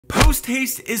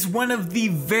Posthaste is one of the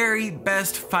very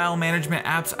best file management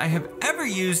apps I have ever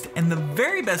used, and the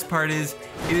very best part is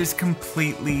it is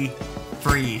completely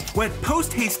free. What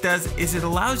Posthaste does is it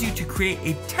allows you to create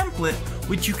a template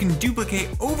which you can duplicate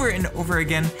over and over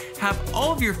again, have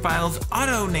all of your files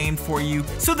auto-named for you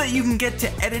so that you can get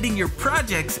to editing your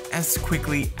projects as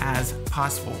quickly as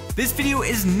possible. This video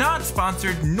is not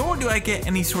sponsored, nor do I get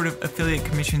any sort of affiliate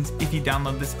commissions if you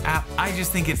download this app. I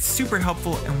just think it's super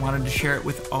helpful and wanted to share it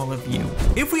with all of you.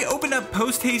 If we open up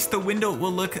Posthaste, the window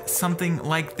will look something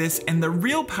like this, and the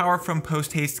real power from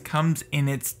Posthaste comes in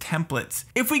its templates.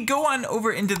 If we go on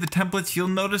over into the templates, you'll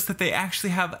notice that they actually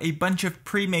have a bunch of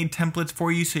pre-made templates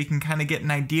for you so you can kind of get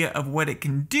an idea of what it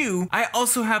can do. I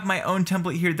also have my own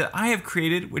template here that I have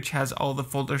created, which has all the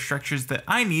folder structures that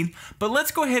I need, but let's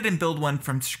go ahead and build one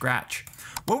from scratch.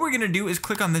 What we're gonna do is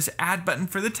click on this add button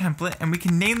for the template, and we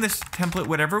can name this template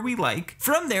whatever we like.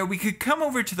 From there, we could come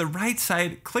over to the right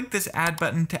side, click this add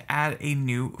button to add a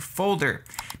new folder.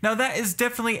 Now that is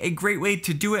definitely a great way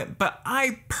to do it, but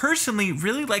I personally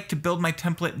really like to build my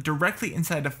template directly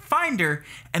inside of Finder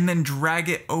and then drag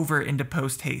it over into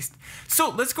Posthaste. So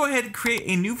let's go ahead and create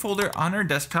a new folder on our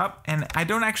desktop, and I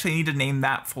don't actually need to name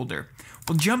that folder.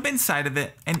 We'll jump inside of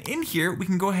it, and in here we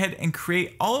can go ahead and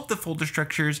create all of the folder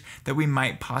structures that we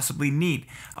might possibly need.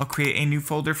 I'll create a new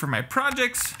folder for my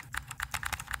projects,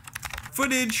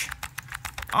 footage,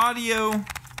 audio.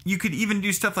 You could even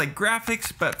do stuff like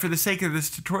graphics, but for the sake of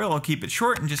this tutorial, I'll keep it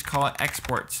short and just call it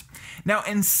exports. Now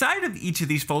inside of each of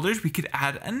these folders, we could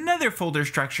add another folder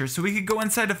structure. So we could go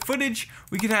inside of footage,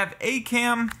 we could have A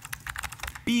cam,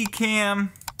 B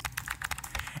cam,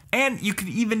 and you could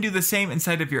even do the same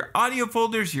inside of your audio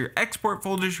folders, your export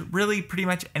folders, really pretty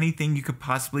much anything you could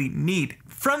possibly need.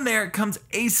 From there comes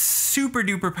a super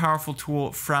duper powerful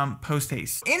tool from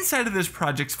Posthaste. Inside of this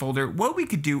projects folder, what we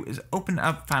could do is open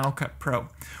up Final Cut Pro.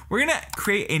 We're gonna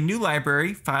create a new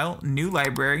library, file, new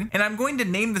library, and I'm going to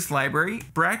name this library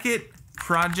bracket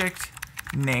project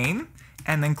name,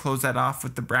 and then close that off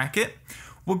with the bracket.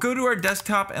 We'll go to our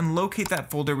desktop and locate that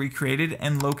folder we created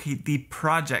and locate the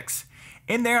projects.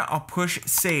 In there, I'll push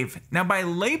save. Now by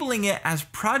labeling it as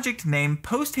project name,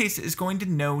 Posthaste is going to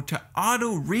know to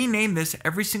auto rename this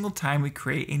every single time we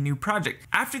create a new project.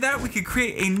 After that, we could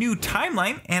create a new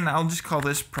timeline, and I'll just call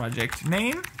this project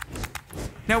name.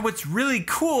 Now what's really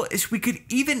cool is we could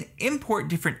even import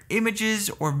different images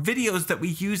or videos that we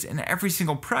use in every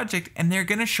single project, and they're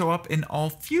gonna show up in all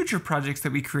future projects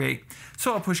that we create.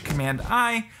 So I'll push Command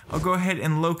I, I'll go ahead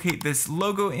and locate this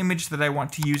logo image that I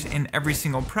want to use in every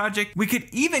single project. We could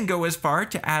even go as far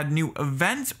to add new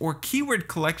events or keyword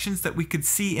collections that we could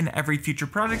see in every future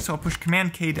project. So I'll push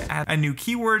Command K to add a new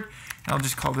keyword, and I'll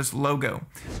just call this logo.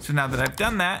 So now that I've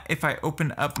done that, if I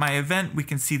open up my event, we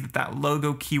can see that that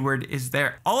logo keyword is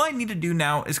there. All I need to do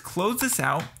now is close this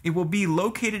out. It will be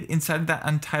located inside of that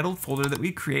untitled folder that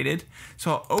we created.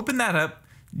 So I'll open that up,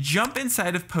 jump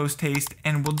inside of Posthaste,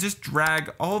 and we'll just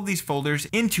drag all of these folders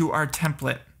into our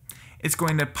template. It's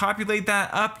going to populate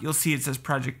that up. You'll see it says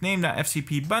project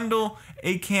name.fcp bundle,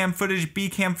 A cam footage, B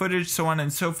cam footage, so on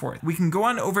and so forth. We can go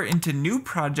on over into new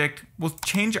project. We'll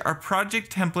change our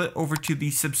project template over to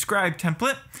the subscribe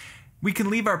template. We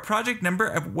can leave our project number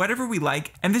of whatever we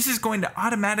like, and this is going to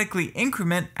automatically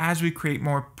increment as we create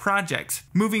more projects.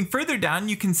 Moving further down,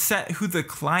 you can set who the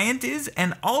client is,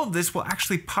 and all of this will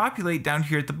actually populate down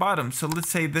here at the bottom. So let's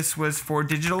say this was for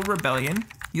Digital Rebellion.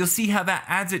 You'll see how that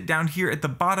adds it down here at the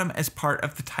bottom as part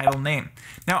of the title name.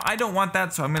 Now I don't want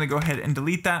that, so I'm gonna go ahead and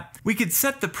delete that. We could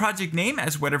set the project name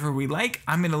as whatever we like.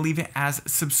 I'm gonna leave it as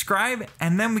subscribe,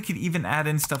 and then we could even add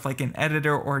in stuff like an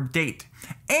editor or date.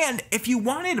 And if you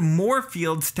wanted more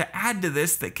fields to add to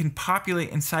this that can populate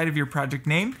inside of your project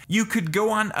name, you could go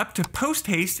on up to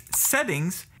Posthaste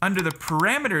settings. Under the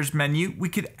parameters menu, we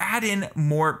could add in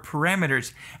more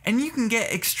parameters, and you can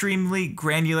get extremely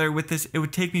granular with this. It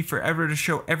would take me forever to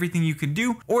show everything you could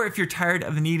do, or if you're tired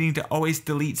of needing to always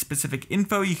delete specific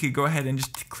info, you could go ahead and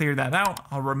just clear that out.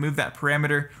 I'll remove that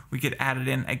parameter. We could add it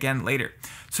in again later.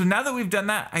 So now that we've done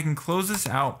that, I can close this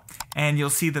out, and you'll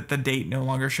see that the date no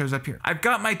longer shows up here. I've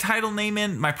got my title name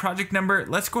in, my project number.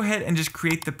 Let's go ahead and just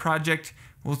create the project.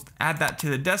 We'll add that to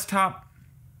the desktop.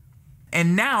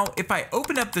 And now if I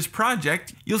open up this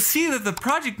project, you'll see that the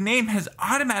project name has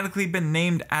automatically been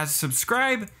named as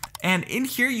subscribe. And in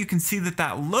here, you can see that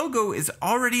that logo is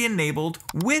already enabled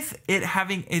with it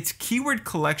having its keyword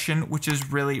collection, which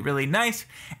is really, really nice.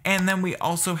 And then we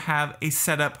also have a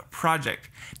setup project.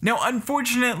 Now,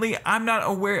 unfortunately, I'm not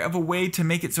aware of a way to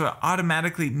make it so it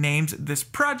automatically names this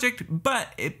project,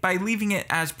 but by leaving it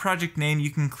as project name, you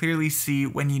can clearly see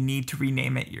when you need to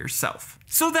rename it yourself.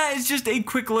 So that is just a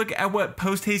quick look at what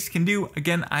Post Haste can do.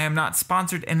 Again, I am not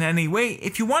sponsored in any way.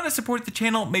 If you want to support the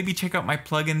channel, maybe check out my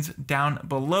plugins down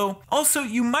below. Also,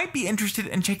 you might be interested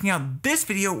in checking out this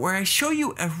video where I show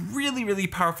you a really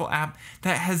powerful app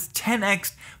that has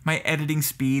 10x my editing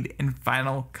speed in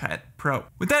Final Cut Pro.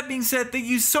 With that being said, thank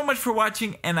you so much for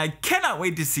watching, and I cannot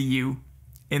wait to see you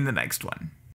in the next one.